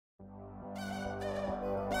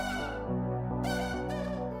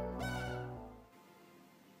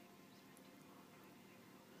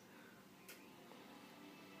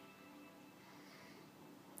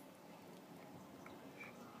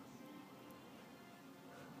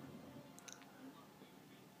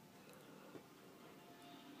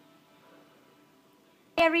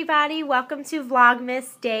Hey everybody, welcome to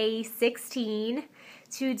Vlogmas day 16.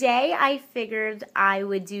 Today I figured I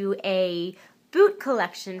would do a boot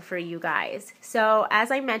collection for you guys. So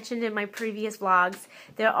as I mentioned in my previous vlogs,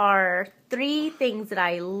 there are three things that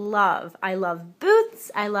I love. I love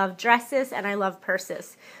boots, I love dresses, and I love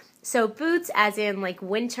purses. So boots as in like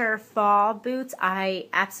winter, fall boots, I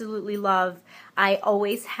absolutely love. I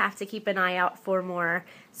always have to keep an eye out for more.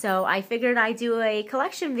 So I figured I'd do a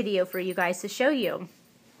collection video for you guys to show you.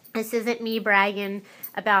 This isn't me bragging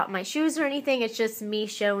about my shoes or anything, it's just me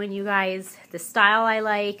showing you guys the style I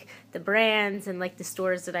like, the brands, and like the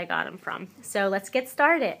stores that I got them from. So let's get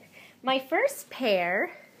started. My first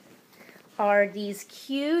pair are these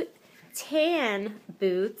cute tan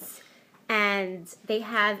boots, and they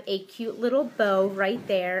have a cute little bow right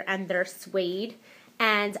there, and they're suede.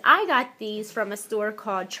 And I got these from a store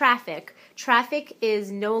called Traffic. Traffic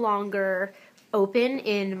is no longer open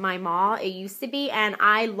in my mall. It used to be, and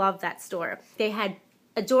I love that store. They had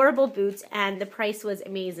adorable boots, and the price was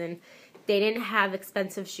amazing. They didn't have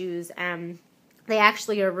expensive shoes, and they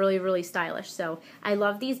actually are really, really stylish. So I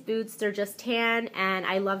love these boots. They're just tan, and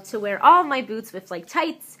I love to wear all my boots with like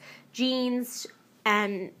tights, jeans,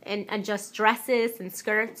 and just dresses and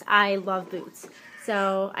skirts. I love boots.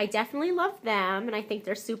 So I definitely love them, and I think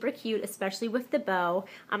they're super cute, especially with the bow.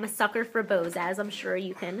 I'm a sucker for bows, as I'm sure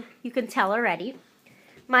you can tell already.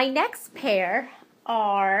 My next pair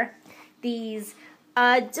are these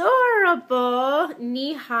adorable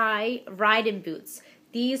knee-high riding boots.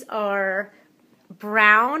 These are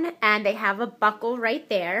brown, and they have a buckle right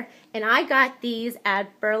there, and I got these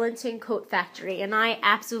at Burlington Coat Factory, and I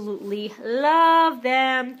absolutely love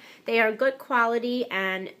them. They are good quality,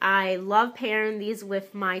 and I love pairing these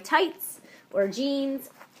with my tights or jeans.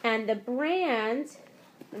 And the brand,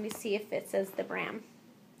 let me see if it says the brand.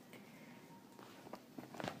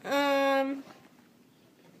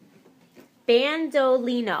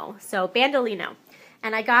 Bandolino. So Bandolino.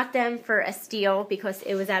 And I got them for a steal because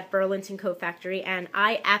it was at Burlington Coat Factory, and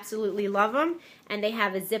I absolutely love them. And they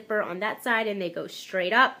have a zipper on that side, and they go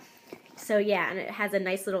straight up. So yeah, and it has a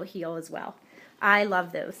nice little heel as well. I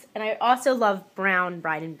love those. And I also love brown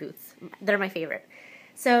riding boots. They're my favorite.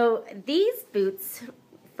 So these boots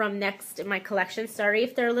from next in my collection, sorry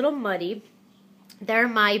if they're a little muddy, they're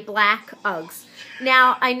my black Uggs.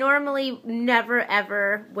 Now, I normally never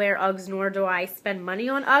ever wear Uggs, nor do I spend money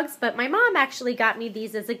on Uggs, but my mom actually got me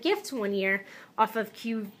these as a gift one year off of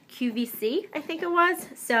QVC, I think it was.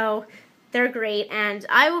 So they're great, and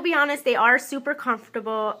I will be honest, they are super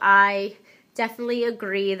comfortable. I definitely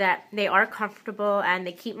agree that they are comfortable and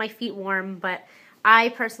they keep my feet warm, but I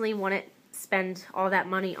personally wouldn't spend all that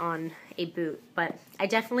money on a boot. But I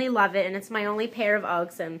definitely love it, and it's my only pair of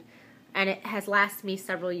Uggs, and it has lasted me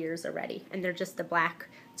several years already, and they're just the black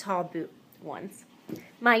tall boot ones.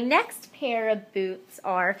 My next pair of boots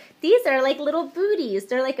are, these are like little booties.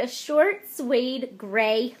 They're like a short suede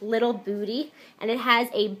gray little bootie, and it has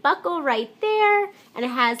a buckle right there, and it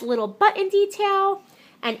has little button detail,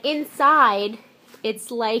 and inside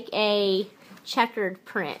it's like a checkered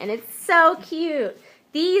print, and it's so cute.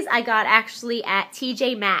 These I got actually at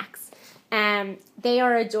TJ Maxx. They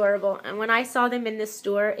are adorable, and when I saw them in the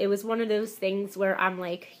store, it was one of those things where I'm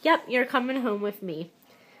like, yep, you're coming home with me.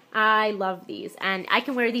 I love these, and I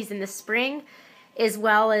can wear these in the spring as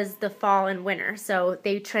well as the fall and winter, so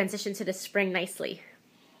they transition to the spring nicely.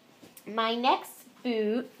 My next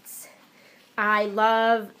boots, I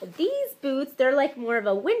love these boots. They're like more of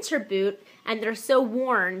a winter boot, and they're so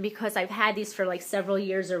worn because I've had these for like several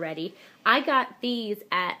years already. I got these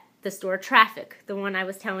at the store Traffic, the one I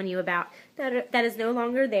was telling you about, that is no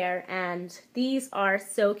longer there, and these are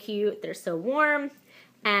so cute. They're so warm,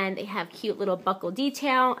 and they have cute little buckle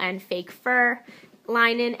detail and fake fur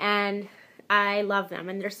lining, and I love them,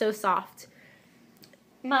 and they're so soft.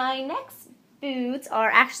 My next boots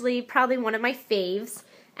are actually probably one of my faves,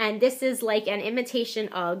 and this is like an imitation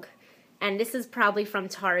Ugg, and this is probably from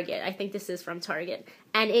Target. I think this is from Target,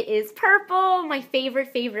 and it is purple, my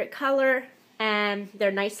favorite color. And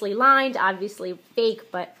they're nicely lined, obviously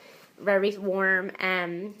fake, but very warm.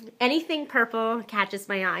 Anything purple catches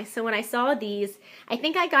my eye. So when I saw these, I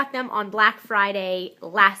think I got them on Black Friday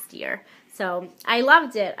last year. So I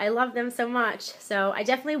loved it. I love them so much. So I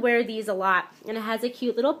definitely wear these a lot. And it has a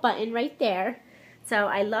cute little button right there. So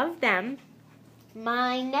I love them.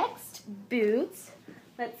 My next boots,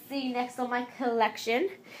 let's see, next on my collection.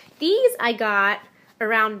 These I got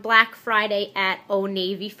around Black Friday at Old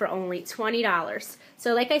Navy for only $20.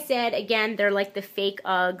 So like I said, again, they're like the fake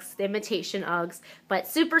Uggs, the imitation Uggs, but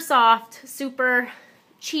super soft, super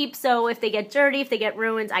cheap, so if they get dirty, if they get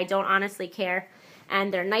ruined, I don't honestly care.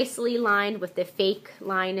 and they're nicely lined with the fake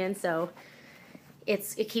lining, so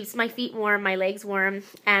it keeps my feet warm, my legs warm.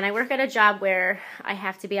 And I work at a job where I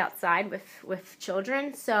have to be outside with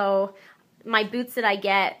children, so my boots that I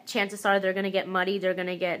get, chances are they're going to get muddy, they're going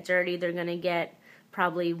to get dirty, they're going to get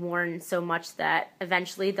probably worn so much that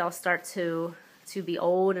eventually they'll start to be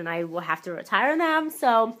old and I will have to retire them.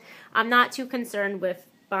 So I'm not too concerned with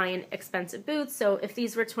buying expensive boots. So if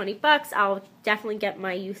these were 20 bucks, I'll definitely get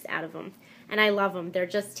my use out of them. And I love them. They're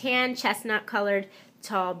just tan, chestnut colored,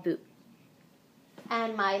 tall boot.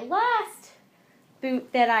 And my last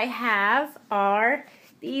boot that I have are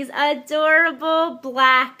these adorable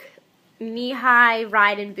black knee-high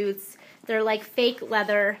riding boots. They're like fake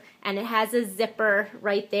leather, and it has a zipper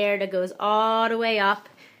right there that goes all the way up.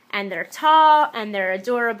 And they're tall, and they're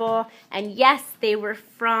adorable. And yes, they were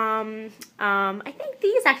from, I think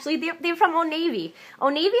these actually, they're from Old Navy.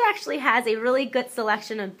 Old Navy actually has a really good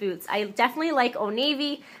selection of boots. I definitely like Old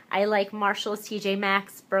Navy. I like Marshall's, TJ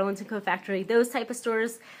Maxx, Burlington Coat Factory, those type of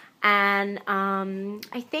stores. And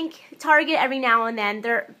I think Target every now and then.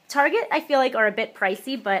 Target, I feel like, are a bit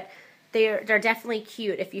pricey, but they're definitely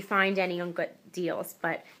cute if you find any on good deals.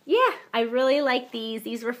 But yeah, I really like these.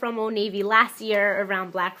 These were from Old Navy last year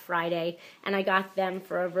around Black Friday, and I got them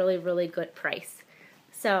for a really, really good price.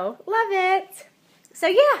 So, love it. So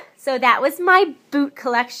yeah, so that was my boot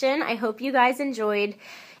collection. I hope you guys enjoyed.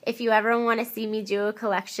 If you ever want to see me do a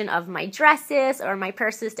collection of my dresses or my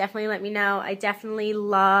purses, definitely let me know. I definitely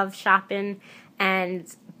love shopping, and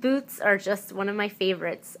boots are just one of my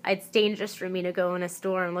favorites. It's dangerous for me to go in a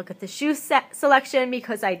store and look at the shoe selection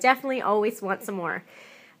because I definitely always want some more.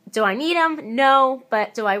 Do I need them? No.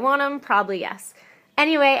 But do I want them? Probably yes.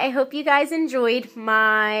 Anyway, I hope you guys enjoyed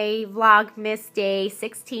my Vlogmas Day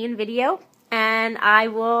 16 video, and I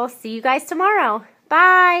will see you guys tomorrow.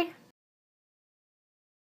 Bye!